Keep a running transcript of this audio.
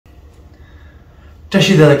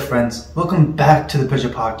Dashidelic friends, welcome back to the Pidja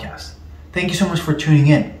Podcast. Thank you so much for tuning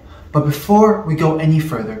in. But before we go any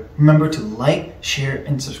further, remember to like, share,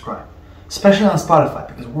 and subscribe, especially on Spotify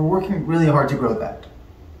because we're working really hard to grow that.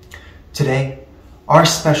 Today, our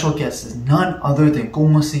special guest is none other than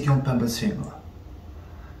Sikyong Penpa Tsering.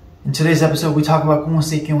 In today's episode, we talk about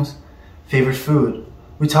Sikyong's favorite food.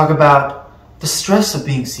 We talk about the stress of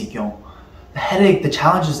being Sikyong, the headache, the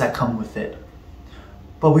challenges that come with it.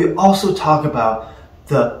 But we also talk about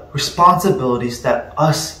the responsibilities that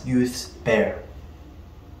us youths bear.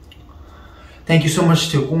 Thank you so much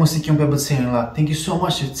to Sikyong Penpa Tsering. Thank you so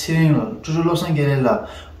much to Tsering, Jujulosan Gerela,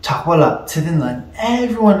 Chakwala, Tidinla, and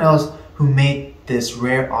everyone else who made this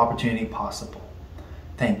rare opportunity possible.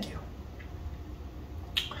 Thank you.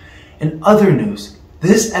 In other news,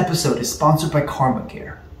 this episode is sponsored by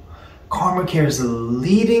KarmaCare. KarmaCare is the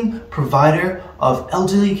leading provider of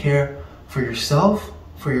elderly care for yourself,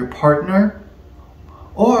 for your partner,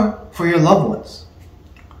 or for your loved ones.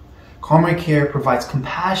 KarmaCare provides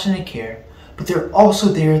compassionate care, but they're also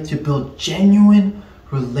there to build genuine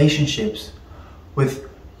relationships with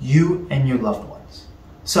you and your loved ones.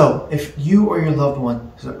 So if you or your loved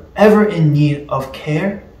ones are ever in need of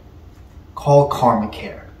care, call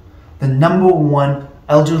KarmaCare, the #1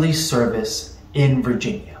 elderly service in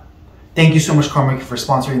Virginia. Thank you so much, KarmaCare, for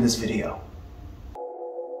sponsoring this video.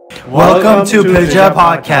 Welcome to Pidja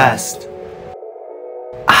Podcast.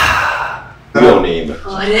 Real name.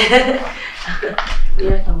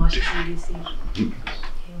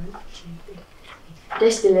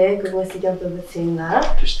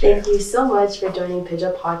 Thank you so much for joining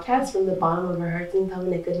Pidja Podcast from the bottom of our hearts.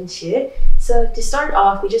 So to start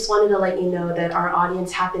off, we just wanted to let you know that our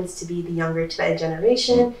audience happens to be the younger Tibetan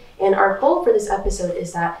generation, and our goal for this episode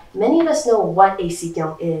is that many of us know what a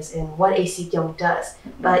Sikyong is and what a Sikyong does.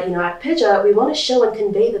 But at Pidja, we want to show and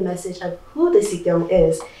convey the message of who the Sikyong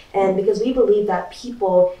is, and because we believe that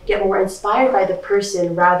people get more inspired by the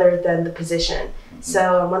person rather than the position.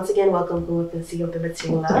 So once again, welcome to Sikyong Penpa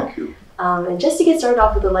Tsering. Thank you. And just to get started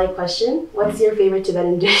off with a light question, what's your favorite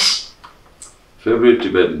Tibetan dish? Favorite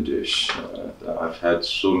Tibetan dish? I've had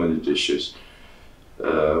so many dishes.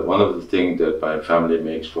 One of the things that my family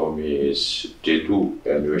makes for me is tetu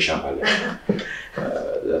and yueshangale.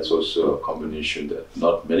 That's also a combination that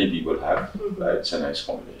not many people have, but it's a nice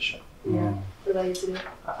combination. Yeah. What about you, Sidu?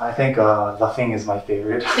 I think laughing is my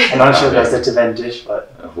favorite. I'm not sure if that's a Tibetan dish,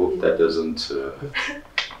 but I hope that doesn't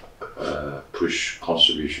push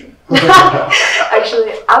contribution.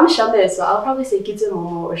 Actually, I'm Shame, so I'll probably say kitsu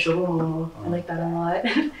momo or shogo momo. I like that a lot.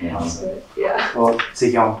 So, yeah. well,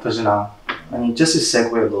 Sikyong, Pidja, I mean, just to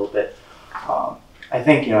segue a little bit, I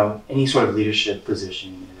think any sort of leadership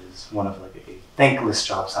position is one of like a thankless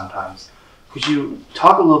job sometimes. Could you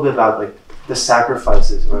talk a little bit about the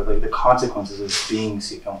sacrifices or the consequences of being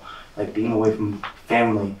Sikyong, like being away from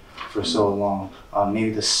family for so long, maybe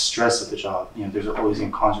the stress of the job, there's always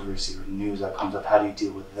controversy or news that comes up. How do you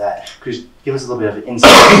deal with that? Could you give us a little bit of an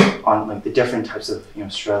insight on the different types of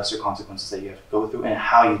stress or consequences that you have to go through and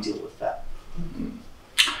how you deal with that?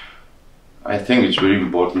 I think it's very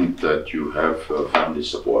important that you have family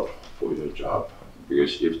support for your job,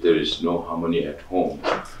 because if there is no harmony at home,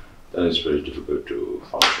 then it's very difficult to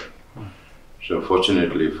function. So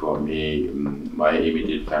fortunately for me, my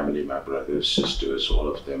immediate family, my brothers, sisters, all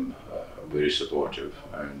of them are very supportive,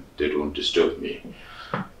 and they don't disturb me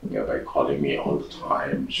by calling me all the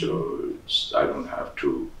time. So I don't have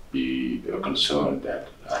to be concerned that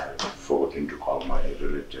I've forgotten to call my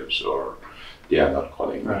relatives or they are not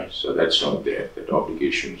calling me. So that's not there. That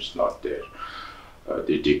obligation is not there.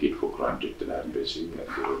 They take it for granted that I'm busy and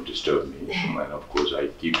they don't disturb me. And of course, I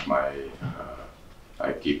keep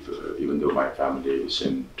even though my family is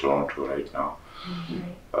in Toronto right now,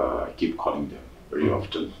 I keep calling them very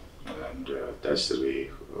often, and that's the way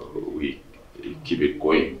we keep it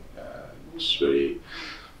going. It's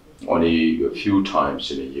only a few times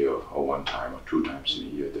in a year, or one time or two times in a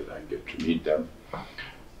year that I get to meet them,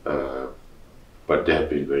 but they have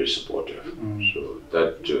been very supportive. So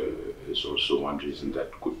that is also one reason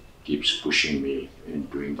that keeps pushing me in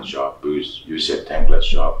doing the job, because you said thankless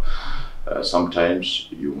job. Sometimes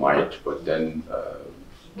you might, but then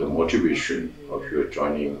the motivation of your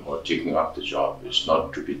joining or taking up the job is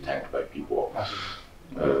not to be thanked by people.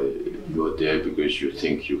 You're there because you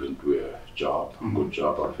think you can do a good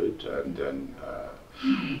job of it, and then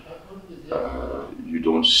you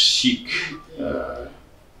don't seek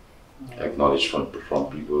acknowledgement from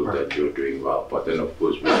people that you're doing well. But then of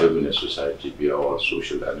course we live in a society, we are all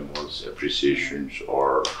social animals. Appreciations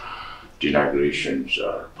or denagrations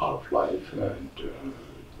are part of life, and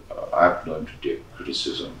I've learned to take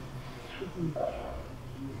criticism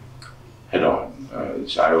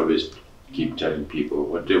So I always keep telling people,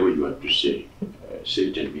 whatever you have to say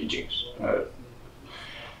it in meetings.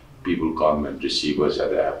 People come and receive us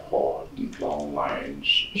at the airport, in long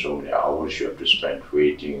lines, so many hours you have to spend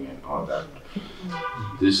waiting and all that.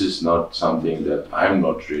 This is not something that I'm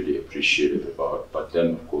not really appreciative about, but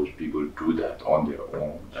then of course people do that on their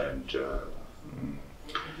own, and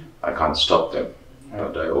I can't stop them.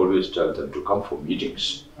 But I always tell them to come for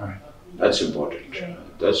meetings. That's important.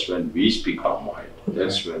 That's when we speak our mind.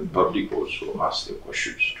 That's when public also asks their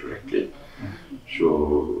questions directly.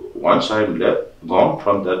 So once I'm gone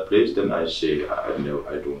from that place, then I say, I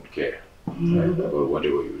don't care about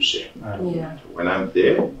whatever you say. When I'm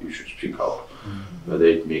there, you should speak out. Whether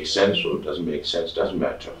it makes sense or doesn't make sense doesn't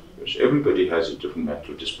matter. Because everybody has a different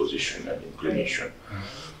mental disposition and inclination.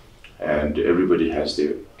 And everybody has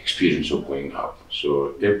their experience of growing up.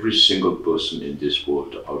 So every single person in this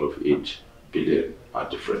world out of 8 billion are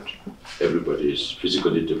different. Everybody is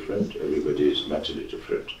physically different, everybody is mentally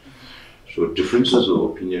different. So differences of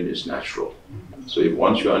opinion is natural. So if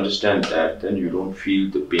once you understand that, then you don't feel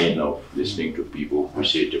the pain of listening to people who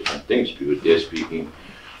say different things, because they're speaking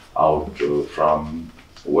out from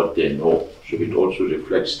what they know. So it also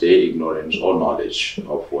reflects their ignorance or knowledge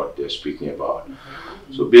of what they're speaking about.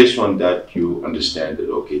 So based on that, you understand that,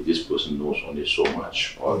 okay, this person knows only so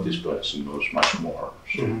much, or this person knows much more.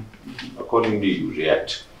 So accordingly, you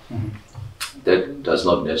react. That does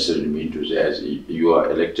not necessarily mean to say, as you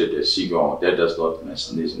are elected as Sikyong, that does not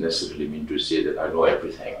necessarily mean to say that I know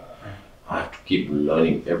everything. I have to keep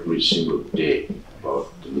learning every single day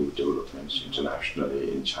about the new developments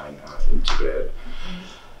internationally, in China, in Tibet,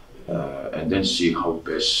 and then see how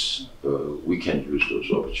best we can use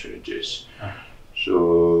those opportunities.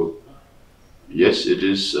 So, yes, it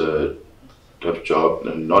is a tough job,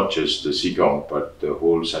 and not just the Sikyong, but the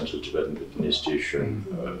whole Central Tibetan Administration.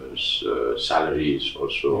 Salary is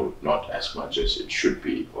also not as much as it should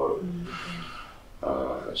be.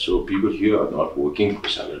 So people here are not working for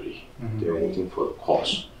salary, they're working for the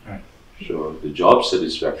cause. So the job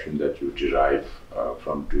satisfaction that you derive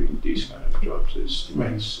from doing these kind of jobs is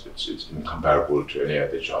immense. It's incomparable to any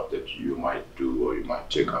other job that you might do or you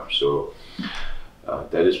might take up. So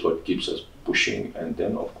that is what keeps us pushing. And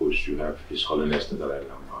then of course you have His Holiness the Dalai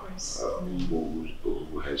Lama,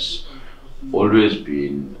 who has always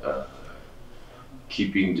been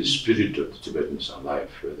keeping the spirit of the Tibetans alive,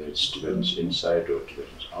 whether it's Tibetans inside or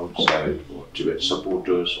Tibetans outside, or Tibet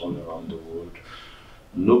supporters all around the world.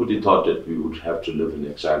 Nobody thought that we would have to live in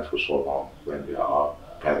exile for so long when our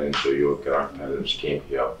parents or your grandparents came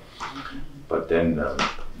here. But then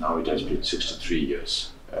now it has been 63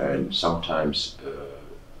 years. And sometimes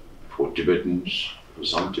for Tibetans, for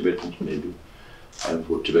some Tibetans maybe, and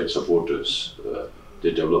for Tibet supporters,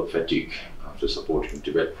 they develop fatigue after supporting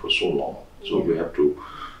Tibet for so long. So we have to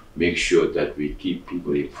make sure that we keep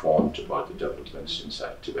people informed about the developments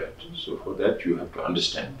inside Tibet. So for that you have to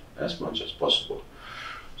understand as much as possible.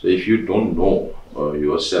 So if you don't know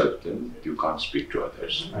yourself, then you can't speak to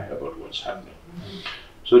others about what's happening.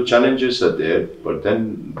 So challenges are there, but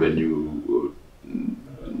then when you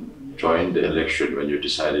join the election, when you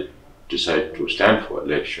decide to stand for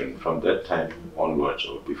election, from that time onwards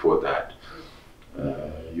or before that,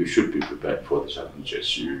 you should be prepared for the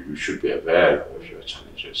challenges. You should be aware of your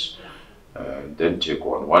challenges. Then take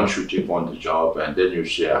on. Once you take on the job and then you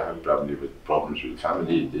say, I have problems with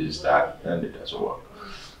family, this, that, then it doesn't work.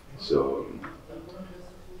 So,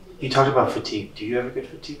 you talked about fatigue. Do you ever get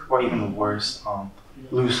fatigue, or even worse,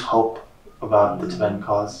 lose hope about the Tibetan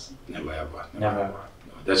cause? Never ever. Never ever.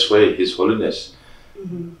 That's why His Holiness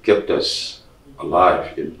kept us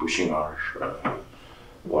alive in pushing our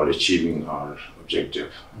or achieving our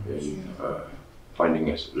objective in finding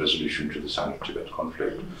a resolution to the Sino-Tibet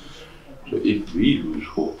conflict. So if we lose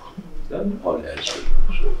hope, then all else will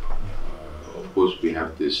lose hope. Of course, we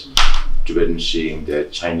have this Tibetan saying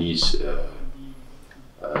that Chinese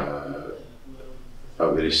are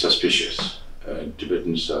very suspicious, and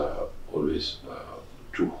Tibetans are always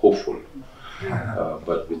too hopeful.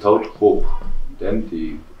 But without hope, then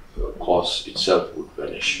the cause itself would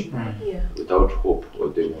vanish. Without hope,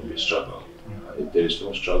 there won't be struggle. If there is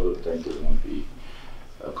no struggle, then there won't be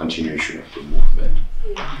a continuation of the movement.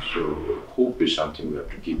 So hope is something we have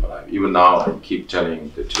to keep alive. Even now, I keep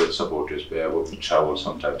telling the Tibet supporters wherever we travel,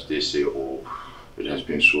 sometimes they say, oh, it has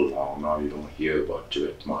been so long, now you don't hear about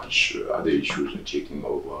Tibet much, other issues are taking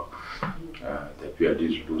over, that we are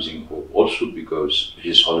losing hope. Also because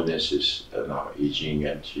His Holiness is now aging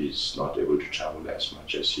and he's not able to travel as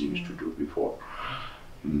much as he used to do before.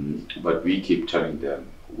 But we keep telling them,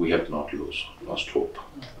 we have not lost hope.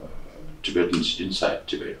 Tibetans inside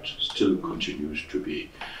Tibet still continues to be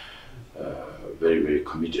very, very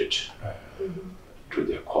committed to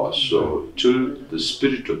their cause. So till the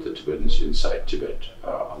spirit of the Tibetans inside Tibet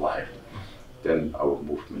are alive, then our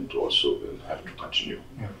movement also will have to continue.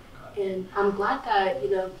 Yeah. And I'm glad that,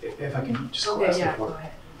 you know... If I can just okay, ask yeah, before. go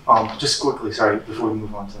ahead. Just quickly, sorry, before we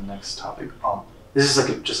move on to the next topic. This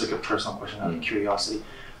is just like a personal question out of curiosity.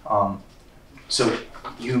 So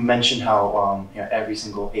you mentioned how every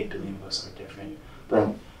single 8 billion of us are different,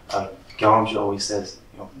 but Gyalramji always says,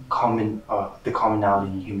 the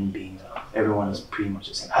commonality in human beings. Everyone is pretty much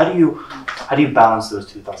the same. How do you balance those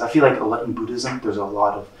two thoughts? I feel like in Buddhism, there's a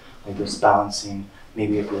lot of this balancing.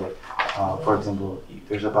 Maybe if for example,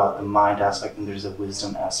 there's about the mind aspect and there's a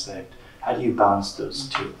wisdom aspect. How do you balance those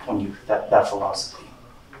two when that philosophy?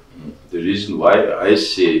 The reason why I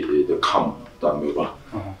say the Dhamma,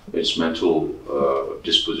 it's mental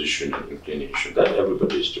disposition and inclination. That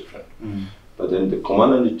everybody is different. But then the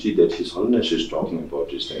commonality that His Holiness is talking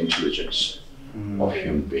about is the intelligence of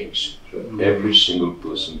human beings. So every single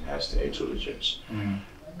person has the intelligence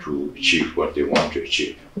to achieve what they want to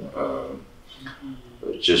achieve.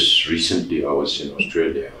 Just recently I was in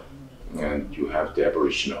Australia, and you have the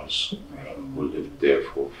Aboriginals who lived there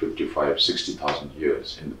for 60,000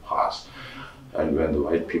 years in the past. And when the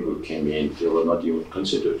white people came in, they were not even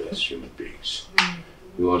considered as human beings.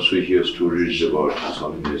 You also hear stories about His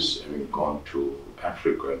Holiness having gone to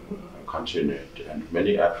African continent, and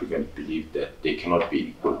many Africans believe that they cannot be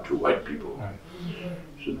equal to white people.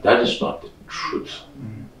 So that is not the truth.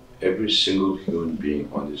 Every single human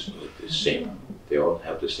being on this earth is same. They all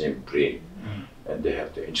have the same brain, and they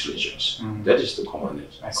have the intelligence. That is the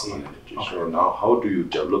commonality. So now, how do you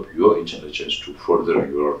develop your intelligence to further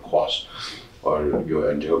your cause or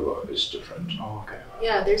your endeavor is different.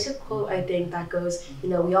 Yeah, there's a quote I think that goes,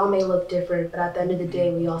 we all may look different, but at the end of the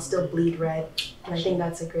day, we all still bleed red. And I think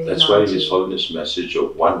that's a great That's analogy. why His Holiness message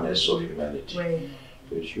of oneness of humanity. Right.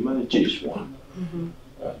 Because humanity is one.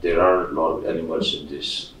 There are a lot of animals in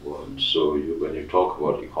this world. So when you talk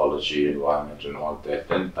about ecology, environment and all that,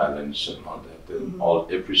 then balance and all that, then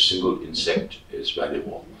every single insect is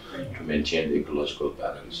valuable to maintain the ecological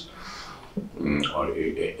balance. Or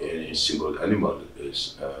any single animal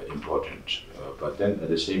is important. But then at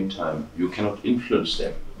the same time, you cannot influence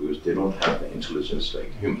them because they don't have the intelligence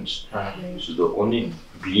like humans. So the only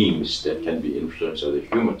beings that can be influenced are the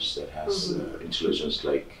humans that has intelligence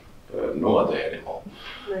like no other animal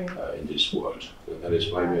in this world. So that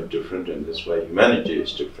is why we are different, and that's why humanity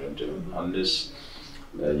is different. And unless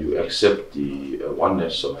you accept the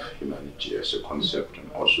oneness of humanity as a concept, and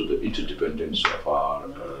also the interdependence of our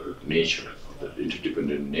nature, the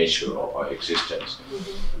interdependent nature of our existence,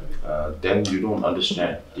 then you don't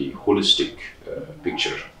understand the holistic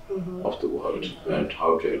picture of the world and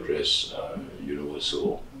how to address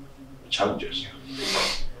universal challenges.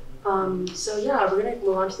 So yeah, we're going to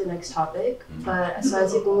move on to the next topic. But so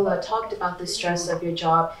as Yugungla talked about the stress of your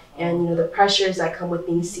job and the pressures that come with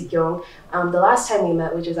being Sikyong, the last time we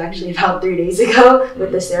met, which was actually about 3 days ago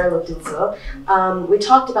with the Sarah Luptitso, we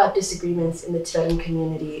talked about disagreements in the Tibetan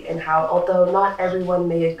community and how although not everyone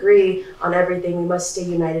may agree on everything, we must stay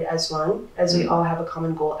united as one, as we all have a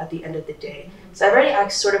common goal at the end of the day. So I've already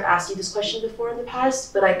sort of asked you this question before in the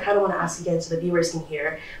past, but I kind of want to ask again so the viewers can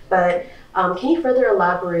hear. But can you further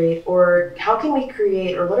elaborate, or how can we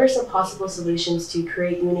create, or what are some possible solutions to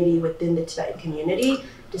create unity within the Tibetan community,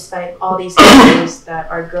 despite all these issues that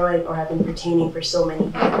are growing or have been pertaining for so many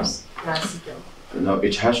years? Now,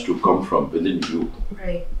 it has to come from within you.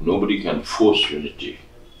 Right. Nobody can force unity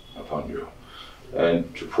upon you.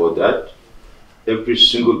 And for that, every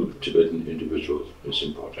single Tibetan individual is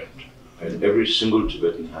important. And every single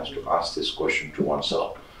Tibetan has to ask this question to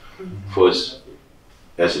oneself. First,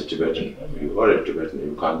 as a Tibetan, you are a Tibetan,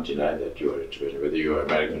 you can't deny that you are a Tibetan, whether you are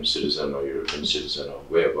American citizen or European citizen or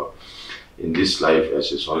wherever. In this life, as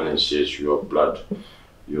His Holiness says, your blood,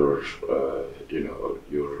 your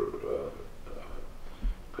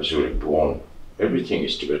because you're born, everything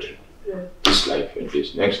is Tibetan. Yeah. This life at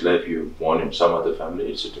least. Next life you're born in some other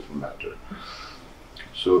family, it's a different matter.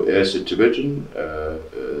 So as a Tibetan,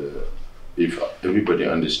 if everybody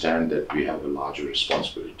understands that we have a larger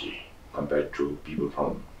responsibility compared to people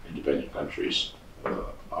from independent countries,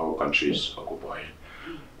 our country is occupied,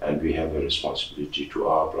 and we have a responsibility to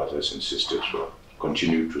our brothers and sisters who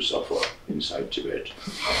continue to suffer inside Tibet.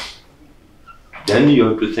 Then you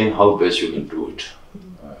have to think how best you can do it,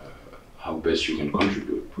 how best you can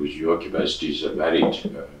contribute, because your capacities are varied.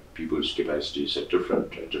 People's capacities are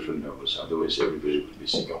different at different levels. Otherwise, everybody will be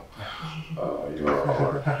Sikyong.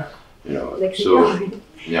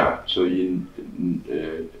 So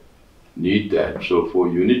need that. So for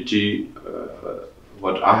unity,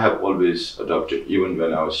 what I have always adopted, even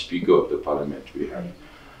when I was Speaker of the Parliament, we had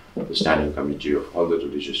the Standing Committee of all the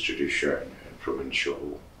religious tradition and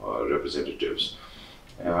provincial representatives.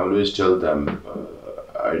 And I always tell them,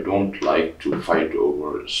 I don't like to fight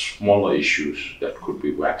over smaller issues that could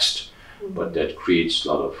be waxed, but that creates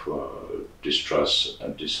a lot of distrust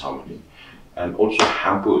and disharmony, and also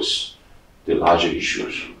hampers the larger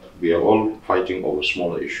issues. We are all fighting over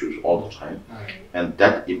smaller issues all the time, and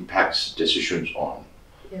that impacts decisions on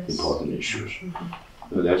important issues.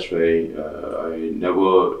 So that's why I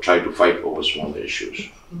never try to fight over smaller issues.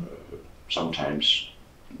 Sometimes,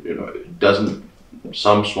 it doesn't.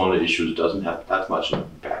 Some smaller issues doesn't have that much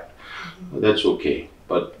impact. That's okay.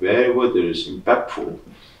 But wherever there is impactful,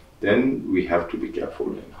 then we have to be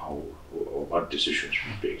careful in how or what decisions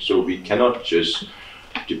we take. So we cannot just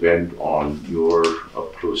depend on your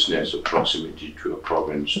closeness or proximity to a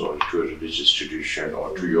province or to a religious tradition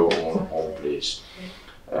or to your own home place.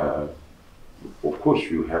 Of course,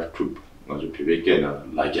 you have to,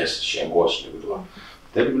 like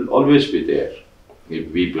that will always be there.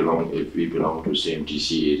 If we belong to the same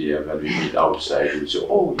DC area, when we meet outside, we say,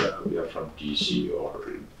 oh yeah, we are from DC or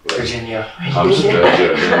Virginia,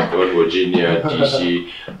 Virginia, DC,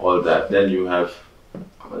 all that. Then you have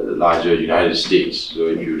larger United States. So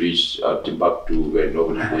if you reach Timbuktu, where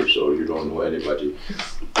nobody lives or you don't know anybody,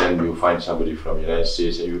 then you find somebody from the United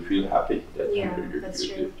States and you feel happy that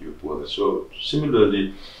you bother. So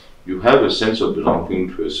similarly, you have a sense of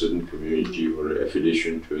belonging to a certain community or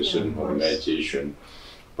affiliation to a certain organization.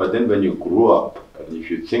 But then when you grow up, and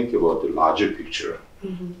if you think about the larger picture,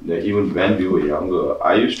 even when we were younger,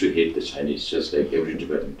 I used to hate the Chinese just like every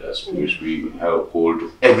Tibetan does, because we hold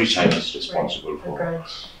every Chinese responsible for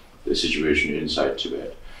the situation inside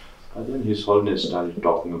Tibet. But then His Holiness started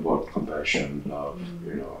talking about compassion, love,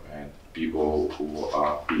 and people who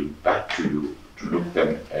are being bad to you, to look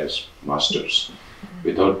them as masters.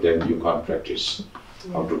 Without them, you can't practice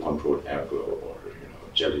how to control anger or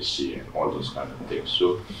jealousy and all those kind of things.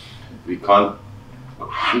 So we can't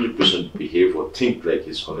 100% behave or think like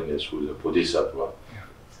His Holiness, who is a Bodhisattva.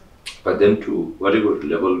 But then to whatever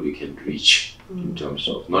level we can reach in terms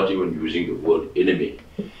of not even using the word enemy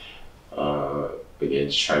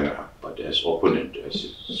against China, but as opponent,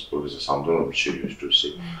 as Professor Samdon Rinpoche used to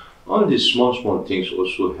say. All these small things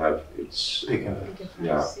also have its big impact.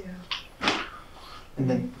 Yeah. And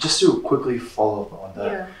then just to quickly follow up on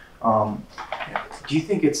that, do you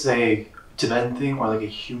think it's a Tibetan thing or like a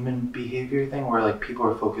human behavior thing where like people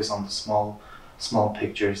are focused on the small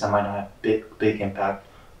pictures that might not have big impact,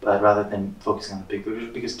 but rather than focusing on the big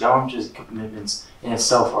picture, because Dalrym's commitments in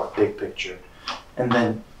itself are big picture. And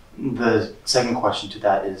then the second question to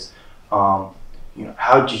that is, how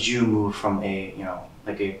did you move from a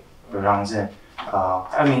like a Rangzin?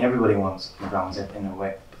 I mean, everybody wants Rangzin in a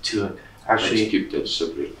way, to actually. Let's keep that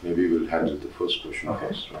separate. Maybe we'll handle the first question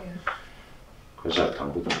first. Right?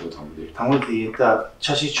 당부디 다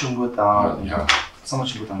차시 충분다. 성어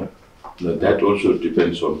충분다. That also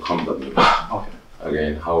depends on conduct. Okay.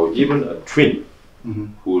 Again, how even a twin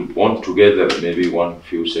who born together maybe one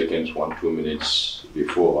few seconds, 1-2 minutes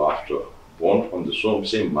before or after, born from the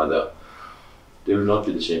same mother, they will not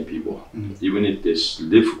be the same people. Even if they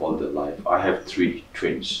live all their life. I have 3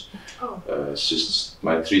 twins. Sisters.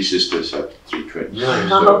 My 3 sisters have 3 twins.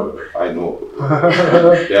 So I know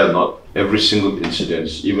they are not every single incident.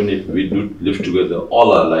 Even if we do live together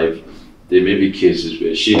all our life, there may be cases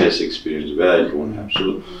where she has experience where I don't have.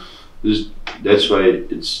 So that's why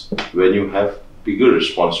it's when you have bigger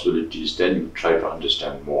responsibilities, then you try to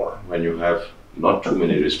understand more. When you have not too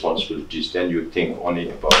many responsibilities, then you think only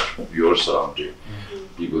about your surrounding,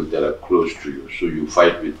 people that are close to you. So you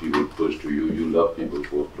fight with people close to you, you love people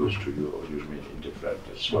who are close to you, or you remain indifferent.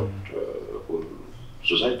 That's what whole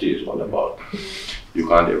society is all about. You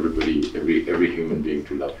can't every human being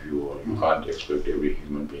to love you, or you can't expect every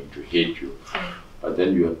human being to hate you. But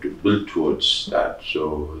then you have to build towards that.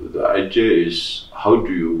 So the idea is, how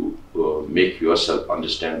do you make yourself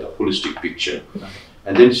understand the holistic picture,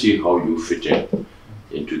 and then see how you fit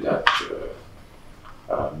into that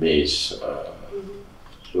maze.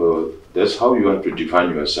 So that's how you have to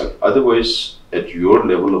define yourself. Otherwise, at your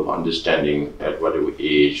level of understanding, at whatever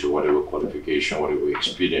age or whatever qualification, whatever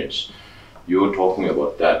experience, you're talking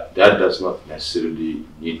about that. That does not necessarily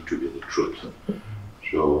need to be the truth.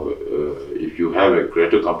 So if you have a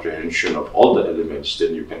greater comprehension of all the elements,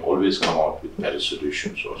 then you can always come out with better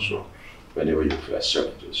solutions also, whenever you face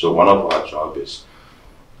challenges. So one of our jobs is,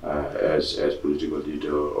 as political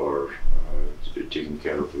leader or taking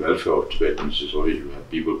care of the welfare of Tibetans, is always you have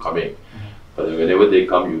people coming But whenever they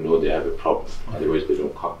come, you know they have a problem. Otherwise, they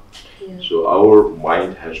don't come. Yeah. So our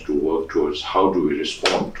mind has to work towards how do we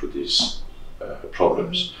respond to these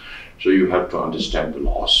problems. So you have to understand the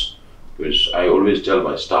laws. Because I always tell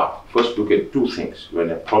my staff, first look at two things.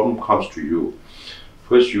 When a problem comes to you,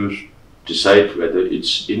 first you decide whether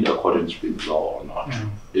it's in accordance with law or not.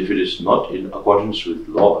 If it is not in accordance with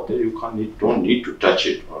law, then you don't need to touch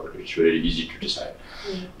it, or it's very easy to decide.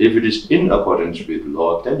 If it is in accordance with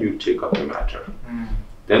law, then you take up the matter.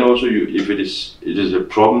 Then also, if it is a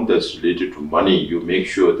problem that's related to money, you make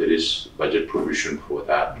sure there is budget provision for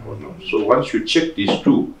that or not. So once you check these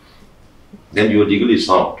two, then you're legally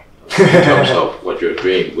sound in terms of what you're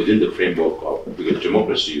doing within the framework of, because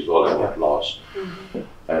democracy is all about laws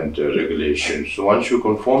and regulations. So once you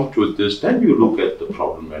conform to this, then you look at the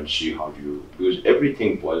problem and see how because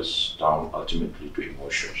everything boils down ultimately to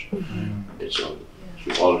emotions. It's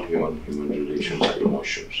all human relations are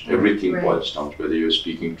emotions. Everything boils down to whether you're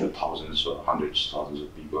speaking to thousands or hundreds, thousands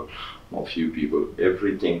of people or few people,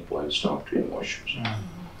 everything boils down to emotions.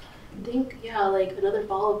 I think, like another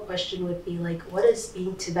follow-up question would be like, what does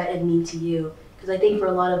being Tibetan mean to you? Because I think for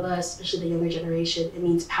a lot of us, especially the younger generation, it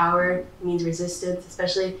means power, it means resistance,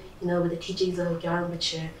 especially, with the teachings of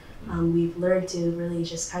Gyalrambachir. We've learned to really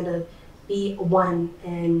just kind of be one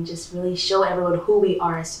and just really show everyone who we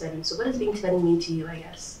are as Tibetans. So what does being Tibetan mean to you, I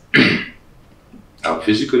guess?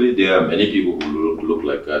 Physically, there are many people who look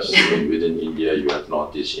like us. Even within India, you have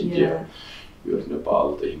Northeast India, you have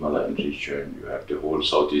Nepal, the Himalayan region, you have the whole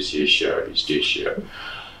Southeast Asia, East Asia,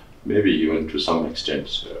 maybe even to some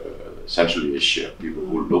extent Central Asia, people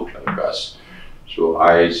who look like us. So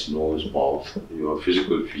eyes, nose, mouth, your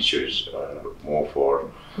physical features are more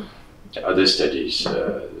for other studies.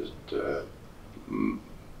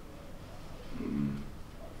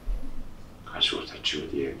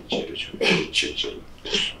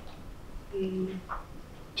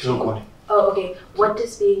 Oh, okay. What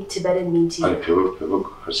does being Tibetan mean to you?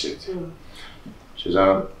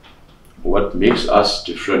 What makes us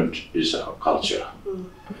different is our culture,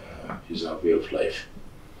 is our way of life.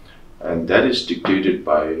 And that is dictated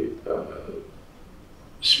by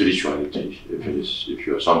spirituality. If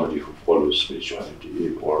you are somebody who follows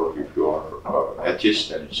spirituality, or if you are an atheist,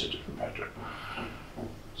 then it's a different matter.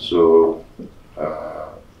 So,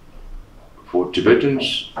 for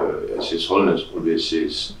Tibetans, as His Holiness always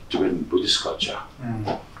says, Tibetan Buddhist culture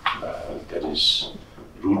that is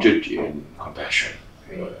rooted in compassion,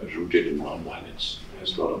 rooted in non-violence,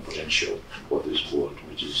 has a lot of potential for this world,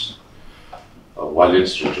 which is a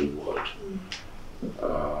violence-ridden world.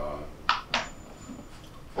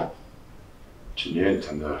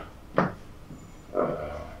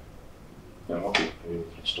 Okay, we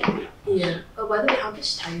can stop there. Yeah. Oh, by the way, how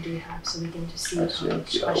much time do you have so we can just see how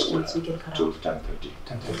much questions we can cut Till off? 10:30.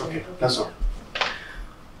 10:30. Okay, that's all.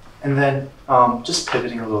 And then, just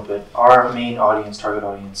pivoting a little bit, our main audience, target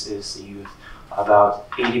audience, is the youth. About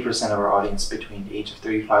 80% of our audience between the age of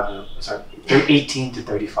 18 to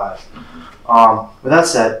 35. With that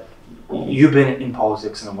said, you've been in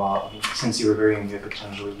politics in a while. I mean, since you were very young, you had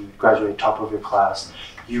potential. You graduated top of your class.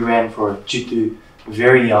 You ran for Jitu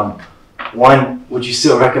very young. One, would you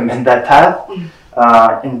still recommend that path?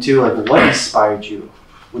 And two, like, what inspired you?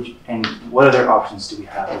 And what other options do we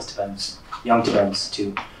have as Tibetans, young Tibetans,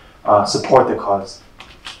 to support the cause?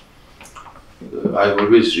 I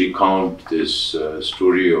always recount this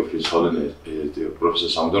story of His Holiness, Professor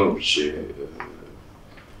Samdang Rinpoche,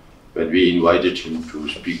 when we invited him to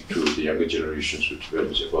speak to the younger generations of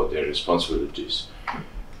Tibetans about their responsibilities.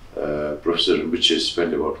 Professor Rinpoche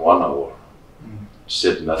spent about 1 hour,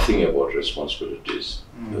 said nothing about responsibilities,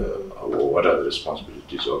 or what are the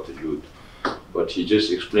responsibilities of the youth, but he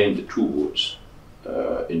just explained the two words.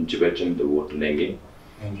 In Tibetan, the word lenge,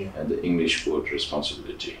 and the English word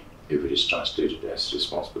responsibility, if it is translated as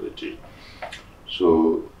responsibility.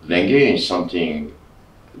 So lenge is something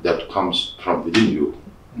that comes from within you.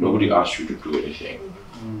 Nobody asks you to do anything.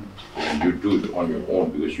 And you do it on your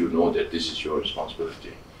own because you know that this is your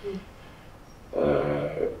responsibility.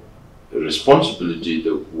 Responsibility,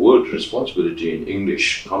 the word responsibility in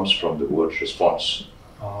English comes from the word response.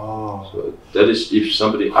 So that is, if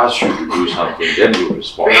somebody asks you to do something, then you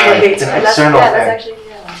respond. It's an external thing. That's actually,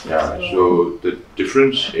 So the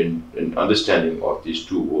difference in understanding of these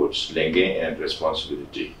two words, lenge and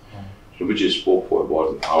responsibility, so which he spoke for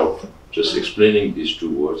about an hour, just explaining these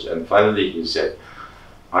two words, and finally he said,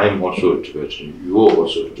 I am also a Tibetan, you are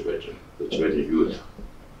also a Tibetan, the Tibetan youth.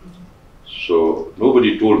 So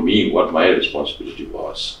nobody told me what my responsibility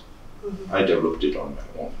was. I developed it on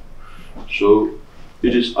my own. So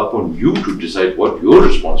it is upon you to decide what your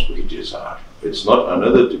responsibilities are. It's not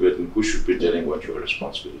another Tibetan who should be telling what your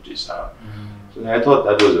responsibilities are. So I thought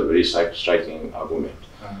that was a very striking argument.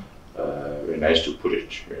 Very nice to put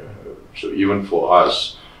it. So even for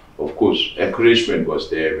us, of course, encouragement was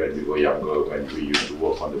there when we were younger, when we used to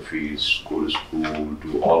work on the fields, go to school,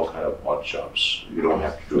 do all kind of odd jobs. You don't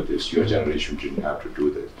have to do this. Your generation didn't have to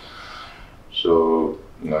do this. So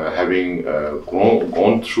having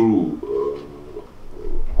gone through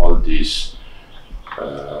all these,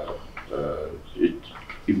 it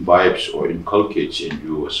imbibes or inculcates in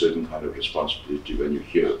you a certain kind of responsibility when you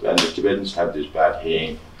hear. And the Tibetans have this bad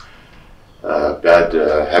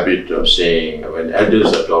habit of saying when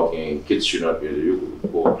elders are talking, kids should not be able to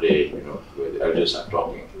go play, where the elders are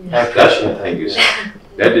talking. Yeah.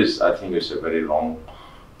 That is, I think, is a very wrong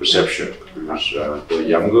perception, because the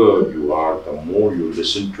younger you are, the more you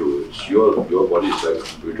listen to it. Your body is like a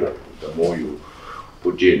computer. The more you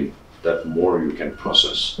put in, that more you can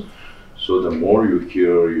process. So the more you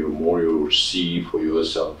hear, the more you see for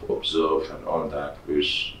yourself, observe and all that,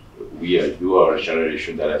 because you are a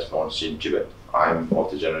generation that has not seen Tibet. I'm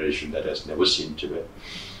of the generation that has never seen Tibet.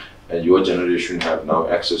 And your generation have now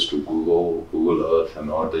access to Google Earth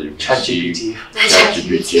and all that. You can see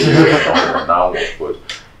ChatGPT now, of course,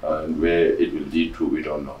 where it will lead to, we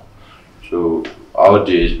don't know. So our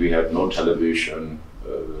days, we had no television,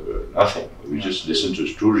 nothing. We just listen to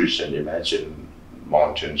stories and imagine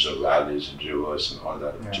mountains and valleys and rivers and all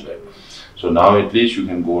that in Tibet. So now at least you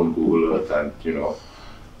can go on Google Earth and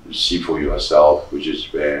see for yourself, which is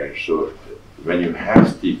where. So when you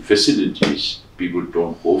have the facilities, people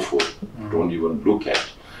don't go for it, don't even look at.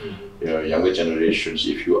 Younger generations,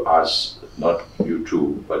 if you ask, not you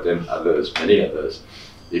too, but then others, many others,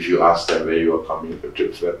 if you ask them where you are coming,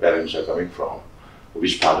 where parents are coming from,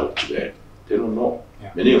 which part of Tibet, they don't know.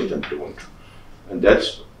 Many of them don't. And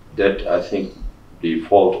that I think the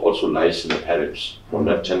fault also lies in the parents from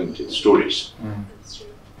not telling the stories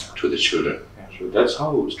to the children. So that's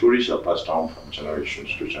how stories are passed down from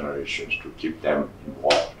generations to keep them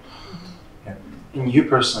involved. And you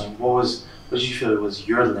personally, what did you feel was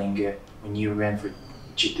your lingua when you ran for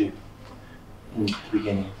Chitu in the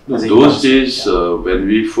beginning? Those days,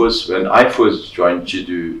 when I first joined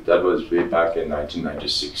Chitu, that was way back in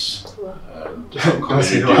 1996. And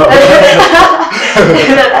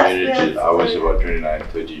I was about 29,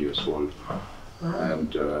 30 years old.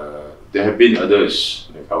 And there have been others,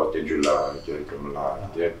 like our Tejula, Jerry,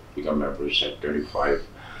 they have become members at 25.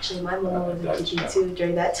 Actually, my mom was in Chitu too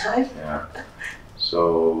during that time. Yeah.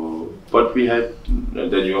 So, but we had,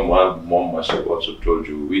 and then your mom must have also told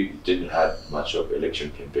you, we didn't have much of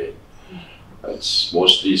election campaign. It's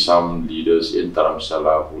mostly some leaders in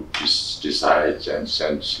Dharamsala who decides and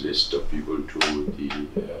sends list of people to the,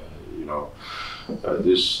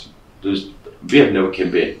 we have never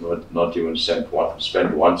campaigned, not even spent 1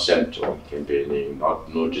 cent on campaigning,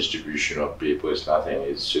 no distribution of papers, nothing.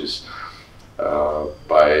 It's just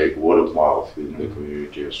by word of mouth within the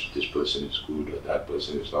community, as this person is good or that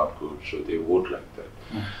person is not good, so they vote like that.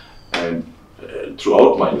 And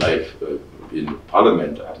throughout my life in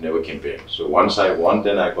Parliament, I've never campaigned. So once I won,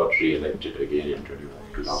 then I got re-elected again in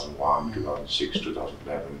 2001, 2006,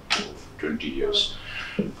 2011, 20 years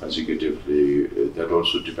consecutively. That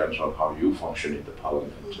also depends on how you function in the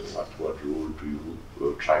Parliament and what role do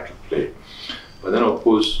you try to play. But then, of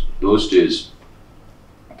course, those days,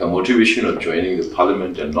 the motivation of joining the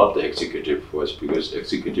Parliament and not the executive was because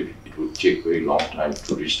executive, it would take very long time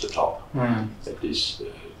to reach the top. At least,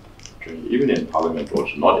 even in Parliament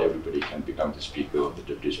also, not everybody can become the Speaker or the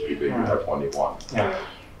Deputy Speaker, you have only one.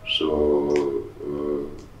 So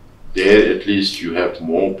there at least you have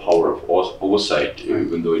more power of oversight,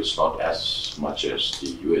 even though it's not as much as the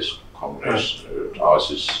US Congress. Ours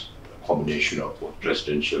is a combination of both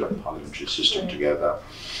presidential and parliamentary system together.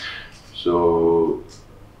 So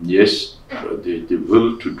yes, the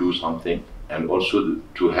will to do something and also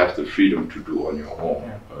to have the freedom to do on your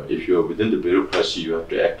own. If you're within the bureaucracy, you have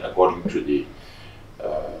to act according to the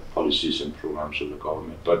policies and programs of the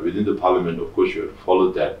government. But within the Parliament, of course, you have to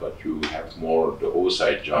follow that, but you have more the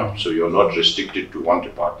oversight job. So you're not restricted to one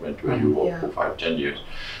department where you work for 5-10 years,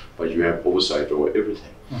 but you have oversight over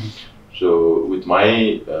everything. So with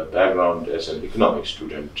my background as an economics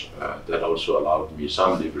student, that also allowed me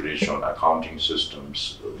some leverage on accounting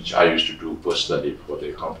systems, which I used to do personally for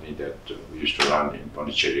the company that we used to run in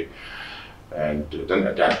Pondicherry, and then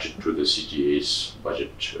adapted to the CTA's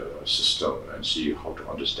budget system and see how to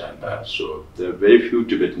understand that. So there are very few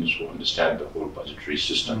Tibetans who understand the whole budgetary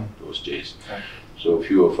system those days. So a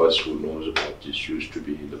few of us who knows about this used to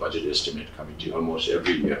be in the budget estimate committee almost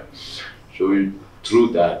every year. So through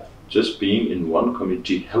that, just being in one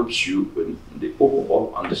community helps you in the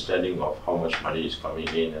overall understanding of how much money is coming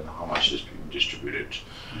in and how much is being distributed,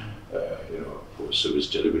 for service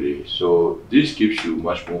delivery. So this gives you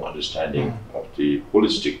much more understanding of the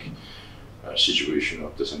holistic situation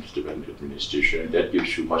of the Central Tibetan Administration, and that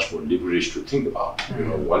gives you much more leverage to think about.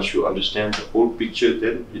 Once you understand the whole picture,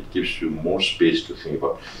 then it gives you more space to think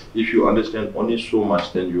about. If you understand only so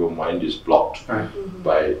much, then your mind is blocked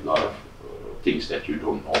by a lot of things that you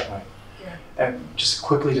don't know. Right. Yeah. And just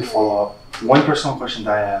quickly to follow up, one personal question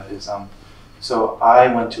that I have is, so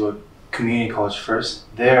I went to a community college first.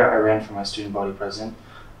 There I ran for my student body president.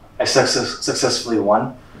 I successfully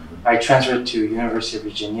won. I transferred to University of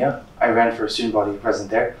Virginia. I ran for student body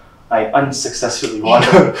president there. I unsuccessfully won.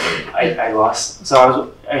 I lost.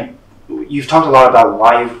 So you've talked a lot about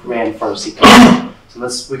why you ran for Sikyong. So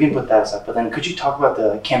we can put that aside. But then could you talk about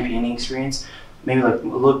the campaigning experience? Maybe like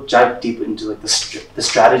dive deep into like the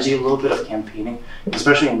strategy a little bit of campaigning,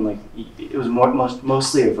 especially in like it was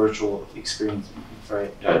mostly a virtual experience,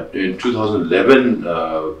 right? In 2011,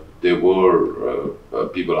 there were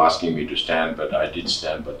people asking me to stand, but I did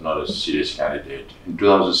stand, but not as a serious candidate. In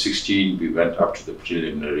 2016, we went up to the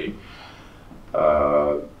preliminary.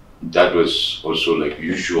 That was also like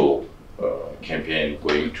usual campaign,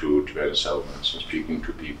 going to Tibetan settlements and speaking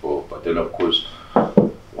to people. But then, of course,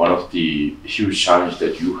 one of the huge challenges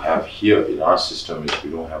that you have here in our system is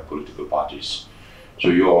we don't have political parties. So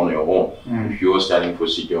you're on your own. If you're standing for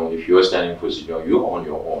Sikyong, you're on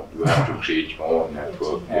your own. You have to create your own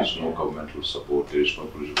network. There's no governmental support. There is no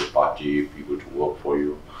political party, people to work for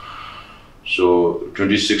you. So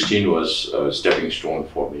 2016 was a stepping stone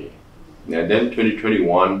for me. And then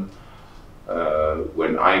 2021,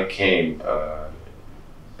 when I came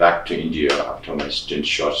back to India after my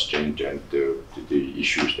short stint and the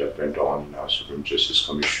issues that went on in our Supreme Justice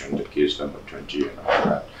Commission, the case number 20 and all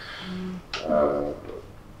that,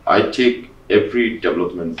 I take every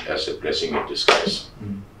development as a blessing in disguise.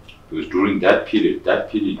 Because during that period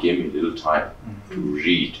gave me a little time to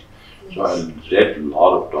read. So I read a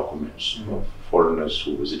lot of documents of foreigners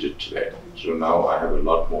who visited Tibet. So now I have a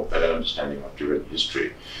lot more better understanding of Tibetan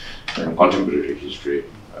history and contemporary history,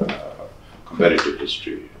 comparative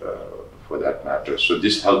history for that matter. So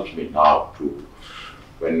this helps me now to,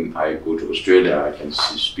 when I go to Australia, I can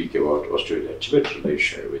speak about Australia-Tibet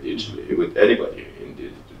relation with Italy, with anybody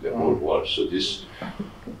in the whole world. So this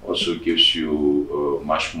also gives you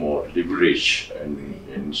much more leverage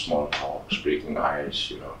in small talks, breaking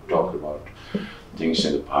ice, talk about things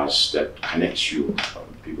in the past that connects you from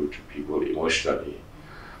people to people emotionally.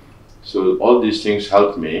 So all these things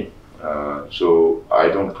help me. So I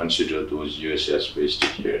don't consider those years as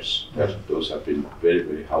wasted years. Those have been very,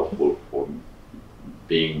 very helpful for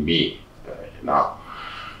being me now.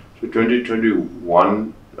 So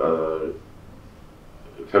 2021,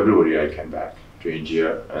 February, I came back to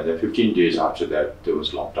India, and then 15 days after that, there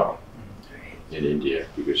was lockdown in India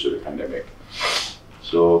because of the pandemic.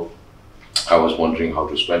 So I was wondering how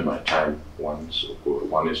to spend my time. One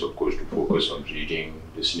is, of course, to focus on reading,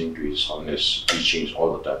 listening to His Holiness teachings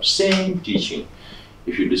all the time. Same teaching.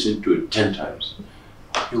 If you listen to it 10 times,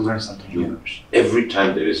 you learn something new. Every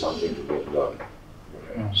time there is something to learn.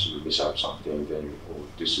 So you miss out something, then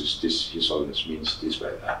this His Holiness means this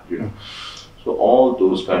by that. So all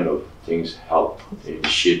those kind of things help in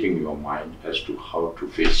shaping your mind as to how to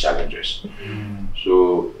face challenges.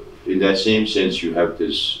 So in that same sense, you have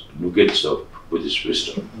this nuggets of Buddhist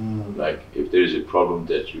wisdom. Like if there is a problem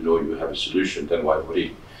that you have a solution, then why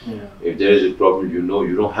worry? If there is a problem you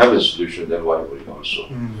don't have a solution, then why worry also?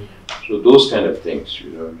 So those kind of things,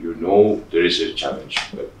 there is a challenge,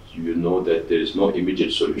 but you know that there is no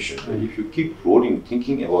immediate solution. But if you keep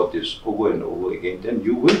thinking about this over and over again, then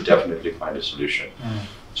you will definitely find a solution.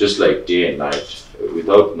 Just like day and night.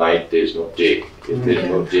 Without night, there is no day. If there is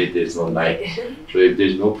no day, there is no night. So if there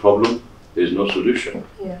is no problem, there is no solution.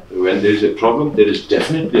 When there is a problem, there is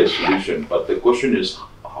definitely a solution. But the question is,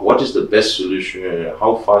 what is the best solution?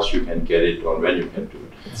 How fast you can get it, or when you can do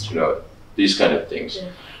it? These kind of things.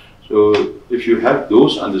 So if you have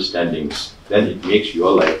those understandings, then it makes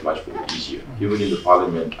your life much more easier. Even in the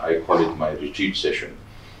parliament, I call it my retreat session.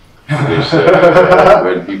 Because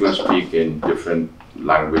when people speak in different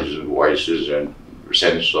languages and voices and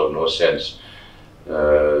sense or no sense,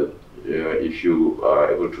 if you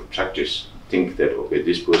are able to practice, think that, okay,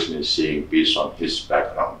 this person is saying based on his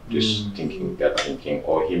background, this thinking, that thinking,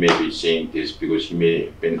 or he may be saying this because he may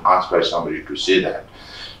have been asked by somebody to say that.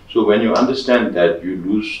 So when you understand that, you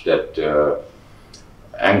lose that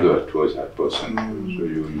anger towards that person.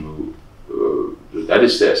 So that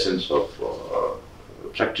is the essence of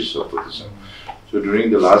practice of Buddhism. So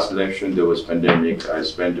during the last election, there was pandemic. I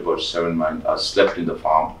spent about 7 months. I slept in the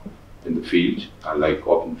farm, in the field. I like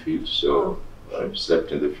open fields, so I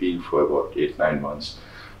slept in the field for about 8-9 months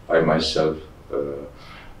by myself.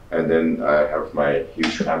 And then I have my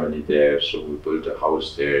huge family there, so we built a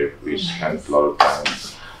house there. We spent a lot of time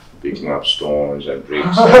picking up stones and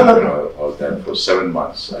bricks and all that for 7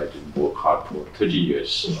 months. I didn't work hard for 30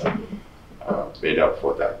 years. Made up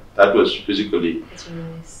for that. That was physically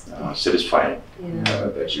satisfying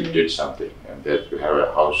that you did something and that you have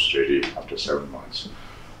a house ready after 7 months.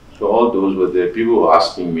 So all those were there. People were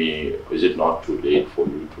asking me, is it not too late for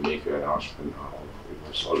you to make an announcement now? It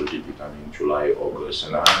was already becoming July, August,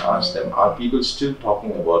 and I asked them, are people still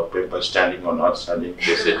talking about Penpa standing or not standing?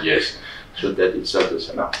 They said yes. So that itself is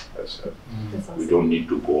enough. We don't need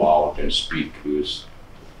to go out and speak, because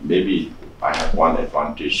maybe I have one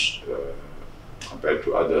advantage compared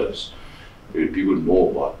to others. People know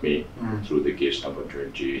about me through the case number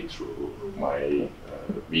 20, through my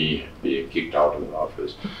me being kicked out of the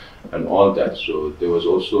office and all that. So there was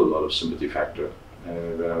also a lot of sympathy factor.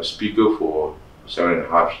 When I was speaker for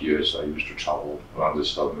 7.5 years, I used to travel around the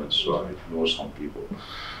settlements, so I know some people.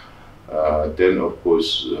 Then of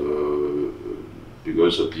course,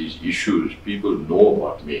 because of these issues, people know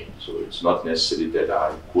about me. So it's not necessary that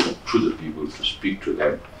I go to the people to speak to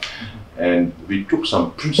them. And we took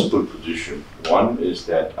some principled position. One is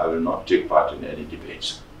that I will not take part in any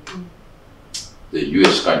debates. The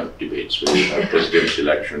US kind of debates, where you have presidential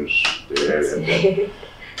elections there and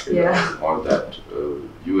then all that.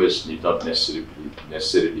 US need not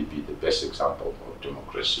necessarily be the best example of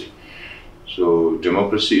democracy. So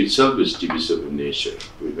democracy itself is divisive in nature.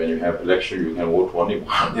 When you have election, you can vote only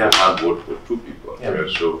one. You can't vote for two people.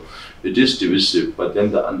 So it is divisive. But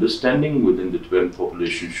then the understanding within the Tibetan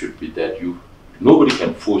population should be that nobody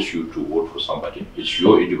can force you to vote for somebody. It's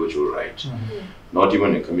your individual right. Not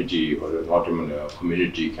even a committee or not even a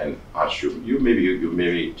community can ask you. You maybe you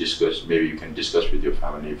can discuss with your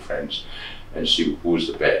family, friends, and see who's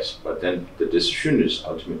the best. But then the decision is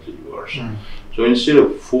ultimately yours. So instead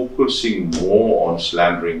of focusing more on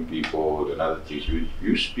slandering people and other things,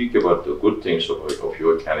 you speak about the good things of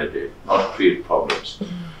your candidate, not create problems.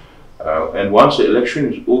 And once the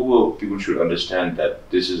election is over, people should understand that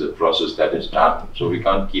this is a process that is done. So we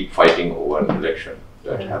can't keep fighting over an election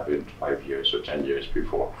that happened 5 years or 10 years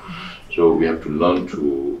before. So we have to learn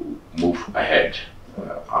to move ahead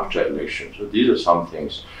after election. So these are some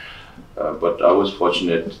things. But I was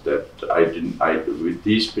fortunate that with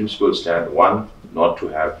these principles stand, one, not to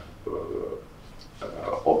have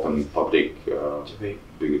open public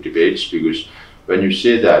big debates, because when you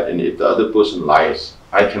say that, and if the other person lies,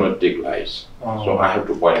 I cannot take lies. So I have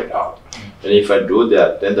to point it out. And if I do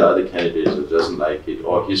that, then the other candidate doesn't like it,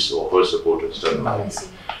 or his or her supporters don't like it.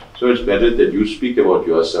 So it's better that you speak about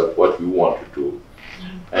yourself, what you want to do.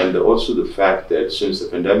 And also the fact that since the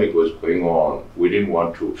pandemic was going on, we didn't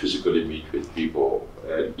want to physically meet with people.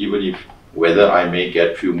 Even if whether I may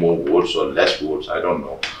get few more votes or less votes, I don't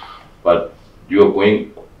know. But you are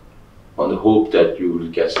going on the hope that you will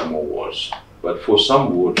get some more votes. But for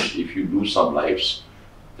some votes, if you lose some lives,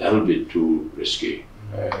 that will be too risky,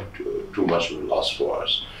 too much of a loss for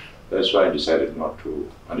us. That's why I decided not to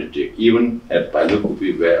undertake. Even at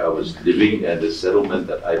Bailukupi, where I was living, and the settlement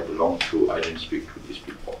that I belonged to, I didn't speak to these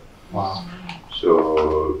people. Wow.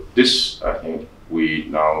 So this, I think, we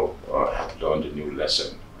now have learned a new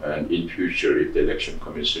lesson. And in future, if the election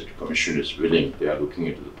commission is willing, they are looking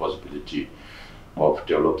into the possibility of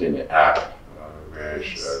developing an app where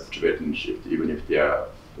Tibetans, even if there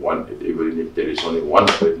is only one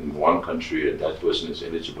Tibetan in one country and that person is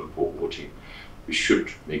eligible for voting, we should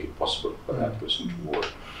make it possible for that person to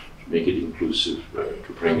vote, to make it inclusive,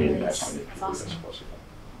 to bring in as many people as possible.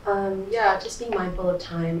 Just being mindful of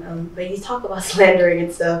time, but you talk about slandering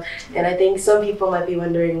and stuff, and I think some people might be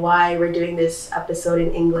wondering why we're doing this episode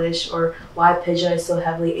in English, or why Pija is so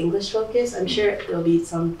heavily English focused. I'm sure there'll be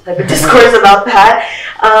some type of discourse about that,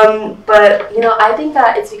 but I think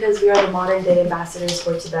that it's because we are the modern day ambassadors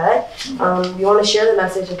for Tibet. We want to share the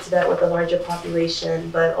message of Tibet with a larger population,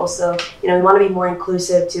 but also we want to be more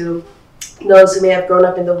inclusive to those who may have grown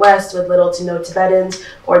up in the West with little to no Tibetans,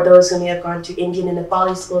 or those who may have gone to Indian and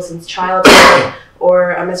Nepali school since childhood,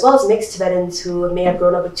 or as well as mixed Tibetans who may have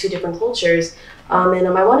grown up with two different cultures. And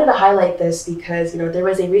I wanted to highlight this because there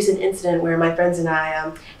was a recent incident where my friends and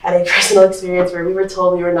I had a personal experience where we were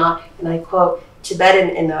told we were not, and I quote,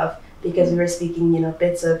 Tibetan enough, because we were speaking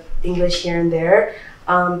bits of English here and there.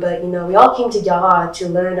 But we all came together to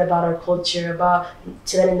learn about our culture, about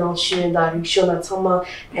Tibetan Nalshun, Rikshona Tama.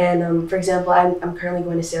 And for example, I'm currently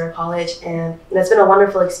going to Sarah College, and it's been a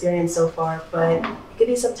wonderful experience so far, but it could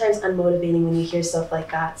be sometimes unmotivating when you hear stuff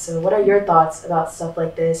like that. So what are your thoughts about stuff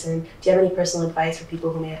like this, and do you have any personal advice for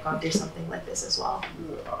people who may have gone through something like this as well?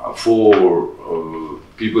 For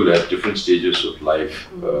people at different stages of life,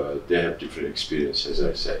 they have different experiences, as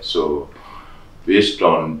I said. So based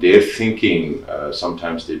on their thinking,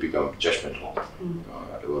 sometimes they become judgmental.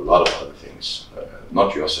 There were a lot of other things,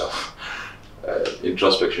 not yourself.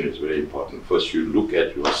 Introspection is very important. First, you look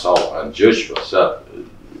at yourself and judge yourself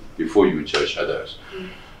before you judge others.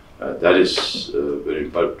 That is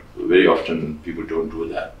very often people don't do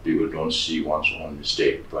that. People don't see one's own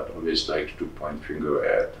mistake, but always like to point finger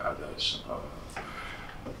at others.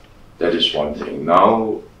 That is one thing.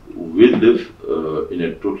 Now, we live in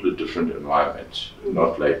a totally different environment,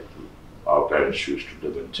 not like our parents used to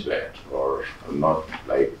live in Tibet, or not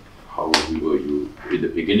like how we were in the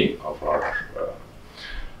beginning of our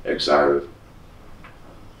exile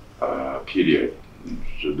period.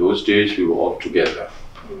 So those days we were all together,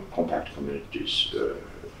 compact communities,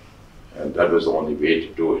 and that was the only way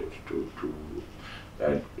to do it.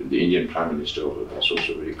 And the Indian Prime Minister was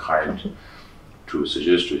also very kind to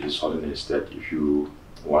suggest to His Holiness that if you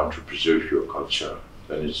want to preserve your culture,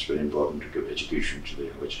 then it's very important to give education to the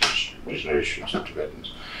younger generations of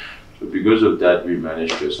Tibetans. So because of that, we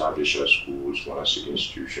managed to establish our schools, monastic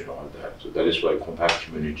institution, all that. So that is why compact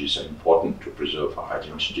communities are important to preserve our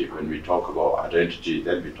identity. When we talk about identity,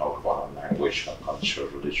 then we talk about our language, our culture,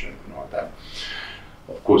 religion, and all that.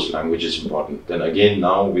 Of course, language is important. Then again,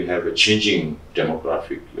 now we have a changing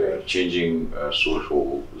demographic, changing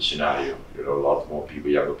social scenario. A lot more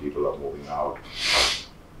people, younger people are moving out.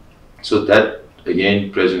 So that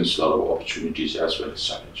again presents a lot of opportunities as well as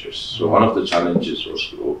challenges. So one of the challenges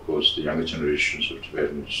also, of course, the younger generations of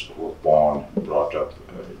Tibetans who were born, brought up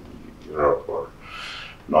in Europe or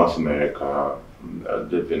North America,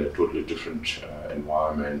 live in a totally different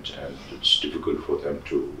environment, and it's difficult for them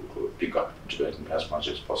to pick up Tibetan as much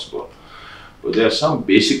as possible. But there are some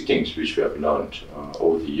basic things which we have learned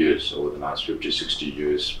over the years, over the last 50, 60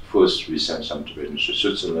 years. First, we sent some Tibetans to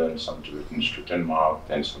Switzerland, some Tibetans to Denmark,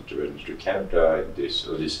 then some Tibetans to Canada in the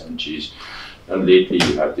early 70s. And lately,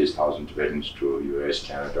 you have these 1,000 Tibetans to US,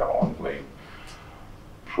 Canada, ongoing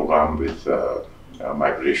program with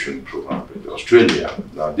migration program with Australia.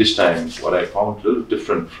 Now, this time, what I found a little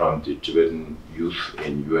different from the Tibetan youth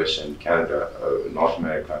in US and Canada, North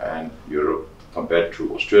America and Europe, compared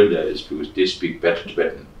to Australia, is because they speak better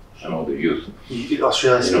Tibetan than all the youth.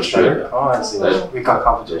 Australia speaks better? Oh, I see. We got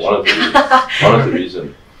competition. One of the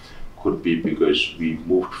reasons could be because we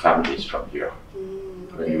moved families from here.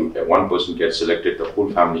 When one person gets selected, the whole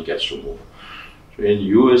family gets to move. So in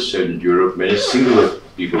US and Europe, many singular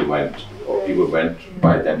people went, or people went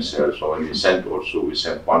by themselves. Or when we sent also, we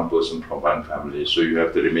sent one person from one family. So you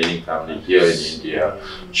have the remaining family here in India,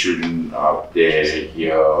 children out there,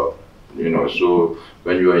 here. So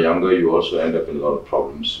when you are younger, you also end up in a lot of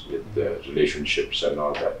problems with relationships and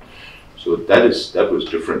all that. So that was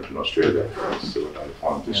different in Australia. That's what I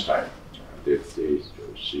found this time. They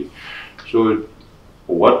see. So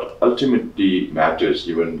what ultimately matters,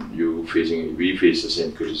 even we face the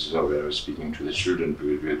same criticism when I was speaking to the children,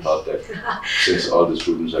 because we thought that since all the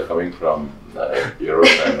students are coming from Europe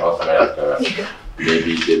and North America,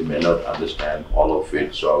 maybe they may not understand all of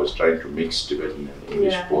it. So I was trying to mix Tibetan and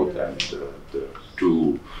English both, and the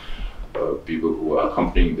two people who are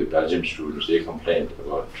accompanying the Belgian students, they complained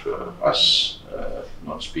about us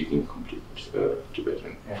not speaking complete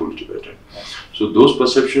Tibetan, full Tibetan. So those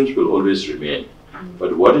perceptions will always remain.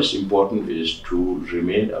 But what is important is to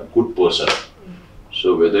remain a good person.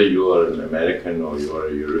 So whether you are an American or you are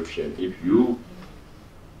a European, if you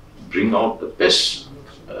bring out the best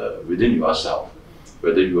within yourself,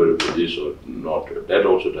 whether you are a Buddhist or not, that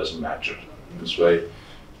also doesn't matter. That's why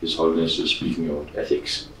His Holiness is speaking about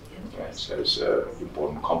ethics as an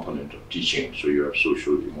important component of teaching. So you have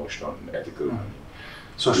social, emotional, and ethical learning.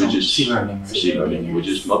 Social learning, which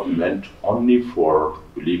is not meant only for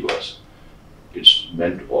believers. It's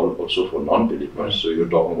meant also for non-believers. So you're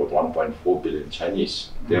talking about 1.4 billion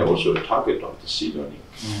Chinese. They are also a target of the sea learning.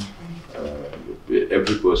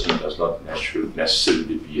 Every person does not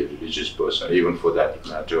necessarily be a religious person, even for that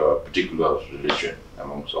matter, a particular religion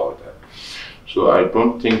amongst all that. So I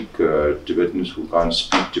don't think Tibetans who can't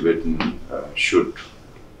speak Tibetan should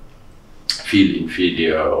feel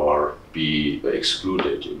inferior or be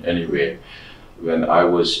excluded in any way. When I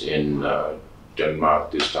was in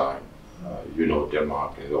Denmark this time, You know,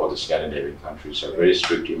 Denmark and all the Scandinavian countries have very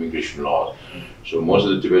strict immigration laws. So most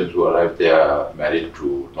of the Tibetans who arrive there are married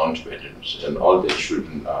to non-Tibetans, and all their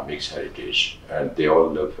children are mixed heritage, and they all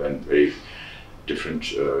live in very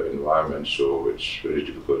different environments. So it's very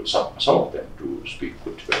difficult. Some of them do speak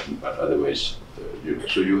good Tibetan, but otherwise, you know.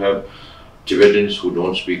 So you have Tibetans who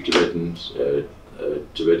don't speak Tibetans,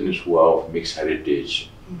 Tibetans who are of mixed heritage.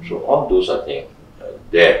 So all those are things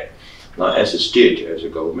there. Now, as a state, as a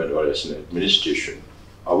government, or as an administration,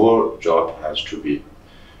 our job has to be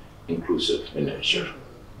inclusive in nature.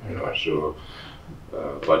 You know, so,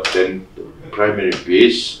 but then the primary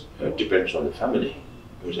base depends on the family.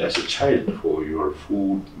 Because as a child, for your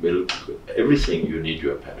food, milk, everything, you need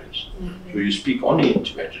your parents. So you speak only in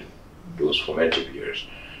Tibetan, those formative years.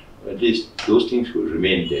 At least those things will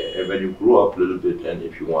remain there. And when you grow up a little bit, and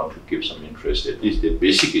if you want to give some interest, at least the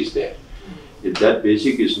basic is there. If that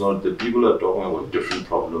basic is not, the people are talking about different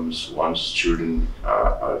problems once children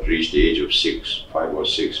reach the age of 5 or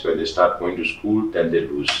 6. When they start going to school, then they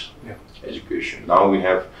lose education. Now we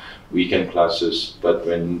have weekend classes, but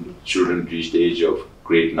when children reach the age of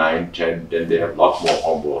grade 9, 10, then they have a lot more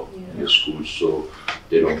homework in the schools, so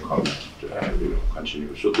they don't come and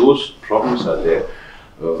continue. So those problems are there.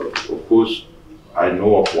 Of course, I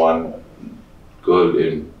know of one girl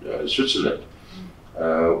in Switzerland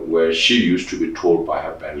where she used to be told by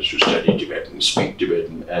her parents to study Tibetan, speak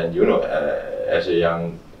Tibetan, and you know, as a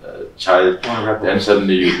young child, then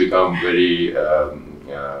suddenly you become very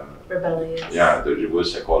rebellious. Yeah, the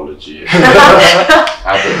reverse psychology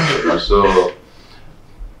happened. You know, so,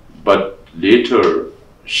 but later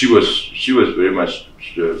she was very much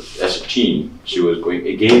as a teen, she was going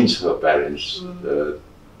against her parents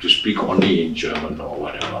to speak only in German or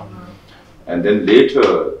whatever. And then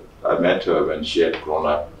later I met her when she had grown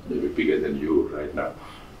up, maybe bigger than you right now,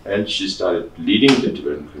 and she started leading the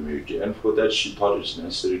Tibetan community, and for that she thought it's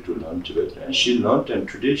necessary to learn Tibetan, and she learned, and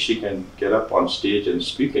today she can get up on stage and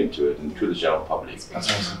speak in Tibetan to the general public.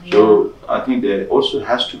 That's awesome. So I think there also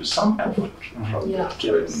has to be some effort from the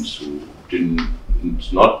Tibetans who didn't,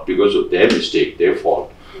 it's not because of their mistake, their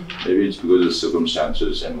fault. Maybe it's because of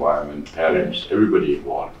circumstances, environment, parents, everybody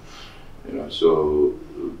involved. You know, so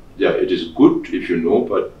yeah, it is good if you know,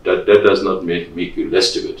 but that does not make you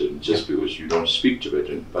less Tibetan just because you don't speak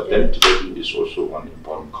Tibetan. But then Tibetan is also one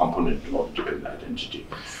important component of Tibetan identity.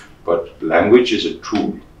 But language is a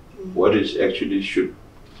tool. What is actually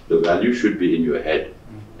the value should be in your head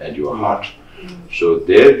and your heart. So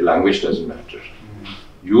their language doesn't matter.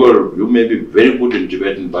 You may be very good in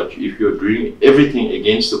Tibetan, but if you're doing everything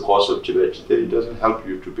against the cause of Tibet, then it doesn't help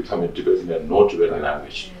you to become a Tibetan and know Tibetan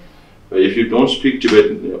language. But if you don't speak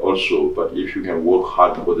Tibetan also, but if you can work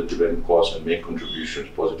hard for the Tibetan cause and make contributions,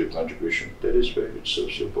 positive contributions, that is where it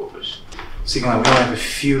serves your purpose. Sikyong, we only have a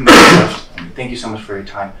few minutes left. Thank you so much for your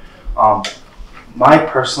time. My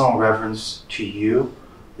personal reverence to you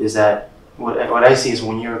is that what I see is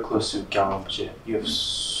when you're close to Gyalpa, you have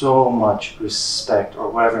so much respect, or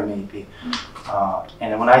whatever it may be.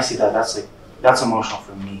 And when I see that, that's emotional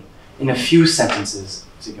for me. In a few sentences,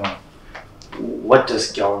 Sikyong, what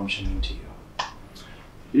does Gyalpa mean to you?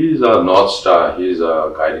 He is our North Star, he is our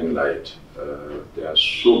guiding light. There are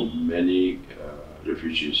so many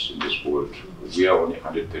refugees in this world. We are only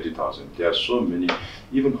 130,000. There are so many,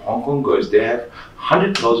 even Hong Kongers, they have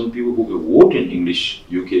 100,000 people who can vote in English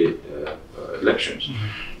UK elections.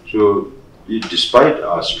 So despite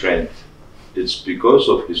our strength, it's because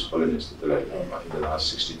of His Holiness the Dalai Lama in the last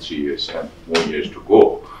 63 years and more years to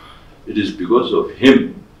go. It is because of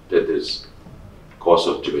him that this cause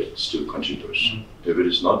of Tibet still continues. If it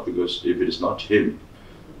is not him,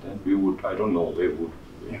 then we would, I don't know where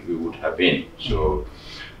we would have been. So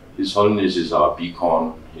His Holiness is our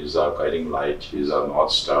beacon, He's our guiding light, He's our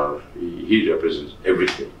North Star. He represents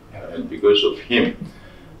everything. And because of him,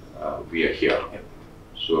 we are here.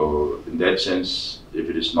 So in that sense, if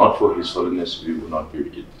it is not for His Holiness, we would not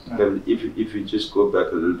be. If we just go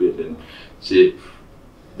back a little bit and say,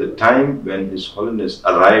 the time when His Holiness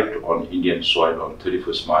arrived on Indian soil on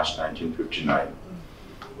 31st March 1959,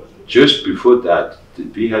 just before that,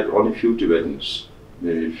 we had only few Tibetans,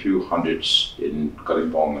 maybe a few hundreds in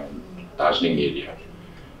Kalimpong and Darjeeling area.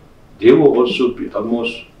 They were also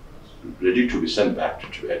almost ready to be sent back to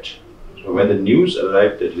Tibet. So when the news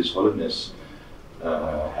arrived that His Holiness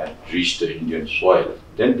had reached the Indian soil,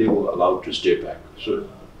 then they were allowed to stay back. So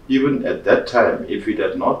even at that time, if it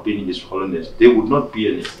had not been His Holiness, there would not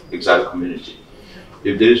be an exile community.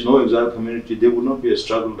 If there is no exile community, there would not be a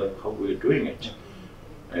struggle like how we are doing it.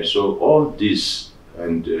 And so all this,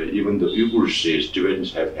 and even the Uyghur says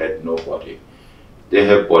Tibetans have had no body. They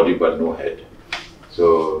have body but no head.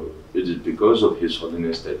 So it is because of His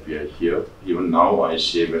Holiness that we are here. Even now I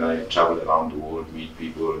say when I travel around the world, meet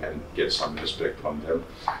people and get some respect from them,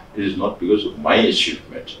 it is not because of my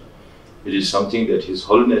achievement. It is something that His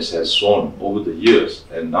Holiness has sown over the years,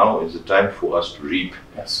 and now is the time for us to reap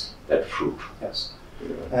that fruit. Yes.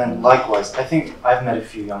 Yeah. And likewise, I think I've met a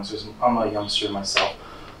few youngsters. I'm a youngster myself.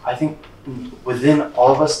 I think within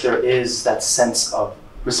all of us there is that sense of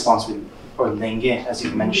responsibility, or lenge, as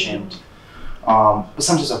you mentioned. But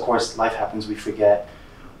sometimes, of course, life happens, we forget.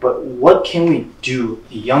 But what can we do,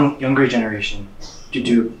 the younger generation,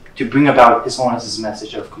 to bring about His Holiness's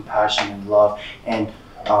message of compassion and love and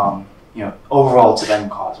overall Tibetan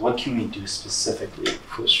cause? What can we do specifically?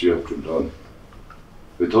 First, you have to learn.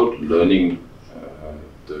 Without learning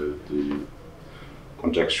the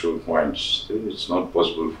contextual points, then it's not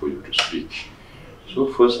possible for you to speak. So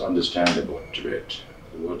first, understand about Tibet.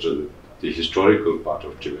 What are the historical part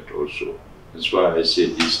of Tibet also. That's why I say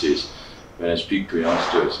these days, when I speak to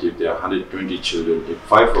youngsters, if there are 120 children, if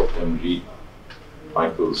 5 of them read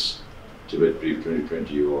Michael's Tibet Brief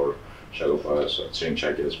 2020 or Shagapa Tsering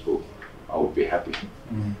Chagya's book, I would be happy.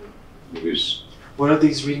 Because what are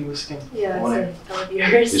these reading lists again? Yeah, so all of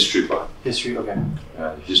yours. History part. History, okay.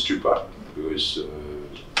 History part, because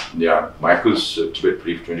Michael's Tibet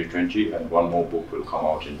Brief 2020 and one more book will come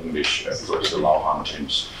out in English, Professor Lau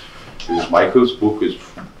Hantins. Because Michael's book is,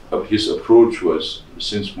 his approach was,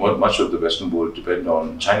 since much of the Western world depend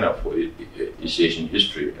on China for East Asian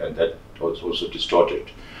history, and that was also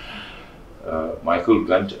distorted. Michael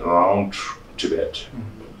went around Tibet.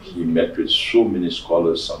 He met with so many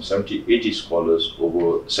scholars, some 70, 80 scholars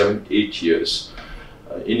over 7, 8 years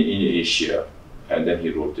in Asia, and then he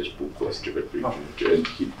wrote this book called Tibet Brief, and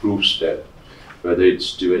he proves that whether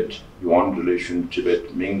it's Tibet Yuan relation,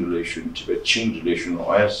 Tibet Ming relation, Tibet Qing relation,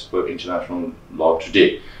 or as per international law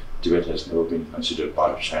today, Tibet has never been considered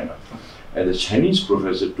part of China. And the Chinese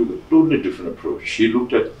professor took a totally different approach. He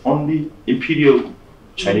looked at only imperial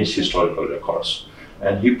Chinese historical records.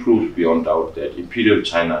 And he proved beyond doubt that imperial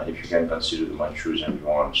China, if you can consider the Manchus and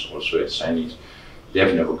Yuans also as Chinese, they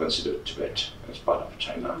have never considered Tibet as part of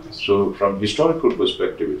China. So from historical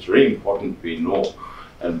perspective, it's very important we know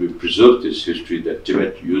and we preserve this history that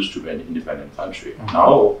Tibet used to be an independent country.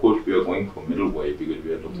 Now, of course, we are going for middle way because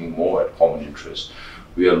we are looking more at common interests.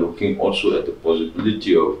 We are looking also at the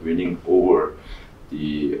possibility of winning over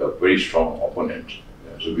the very strong opponent.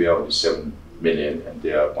 So we are only 7 million and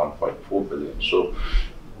they are 1.4 billion. So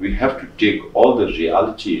we have to take all the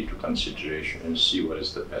reality into consideration and see what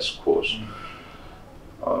is the best course.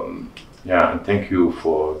 And thank you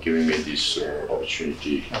for giving me this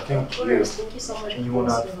opportunity. Thank you. Thank you so much. And you want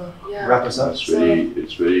to wrap us up?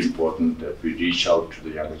 It's very important that we reach out to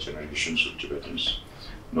the younger generations of Tibetans.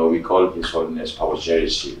 We call His Holiness Power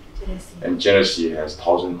Jealousy. And jealousy has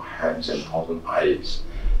 1,000 hands and 1,000 eyes.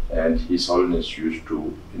 And His Holiness used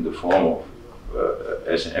to, in the form of,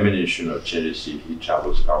 as an emanation of jealousy, he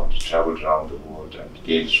traveled around the world and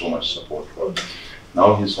gained so much support for it.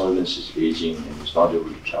 Now His Holiness is aging and is not able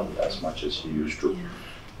to travel as much as he used to.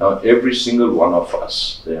 Now every single one of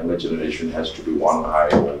us, the younger generation, has to be one eye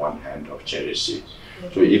or one hand of jealousy.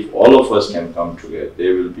 So if all of us can come together,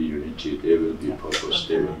 there will be unity, there will be purpose,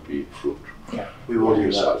 there will be fruit. We will do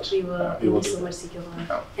result. We will. Thank you so much,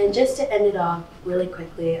 Sikyong. And just to end it off really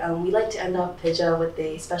quickly, we like to end off Pija with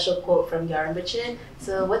a special quote from Yarmbache.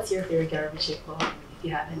 So what's your favorite Yarmbache quote, if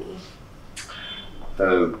you have any?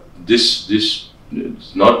 This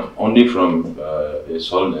it's not only from His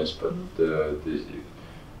Holiness, but the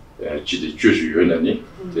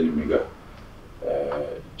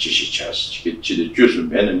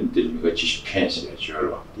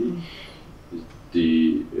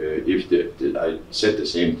I said the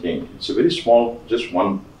same thing. It's a very small, just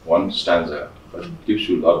one stanza, but it gives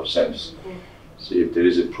you a lot of sense. So if there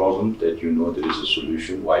is a problem that you know there is a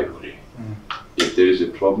solution, why worry? If there is a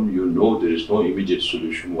problem, you know there is no immediate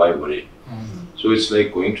solution, why worry? So it's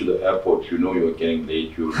like going to the airport, you know you are getting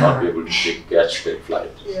late, you will not be able to catch that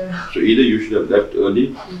flight. So either you should have left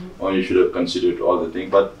early or you should have considered all the things.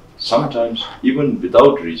 But sometimes, even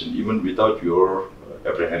without reason, even without your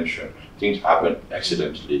apprehension, things happen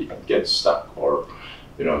accidentally, get stuck or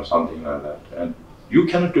something like that. And you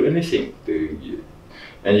cannot do anything.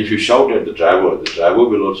 And if you shout at the driver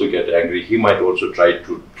will also get angry. He might also try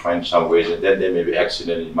to find some ways, and then there may be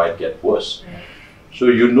accident, it might get worse. So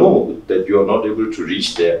you know that you are not able to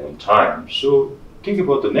reach there on time. So think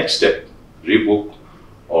about the next step, rebook,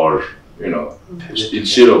 or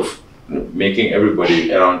instead of making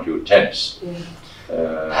everybody around you tense.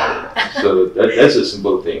 So that's a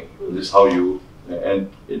simple thing. This is how you,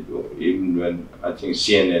 even when I I think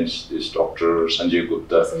CNN's this Dr. Sanjay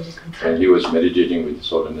Gupta, So just come and he was meditating with His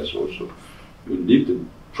Holiness also. You leave the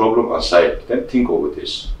problem aside, then think over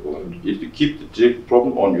this. If you keep the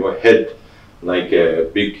problem on your head like a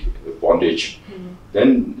big bondage,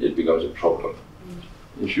 then it becomes a problem.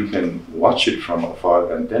 If you can watch it from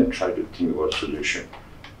afar and then try to think about solution,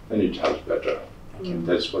 then it helps better.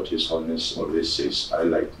 That's what His Holiness always says. I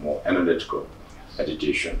like more analytical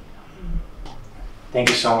meditation. Thank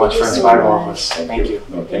you so much Thank for you so inspiring all of much. us. Thank Thank you. you.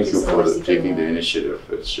 No, Thank thank you you so for much, taking the Sikyong. initiative.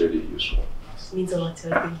 It's really useful. Means a lot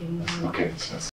to us. Thank you. Okay.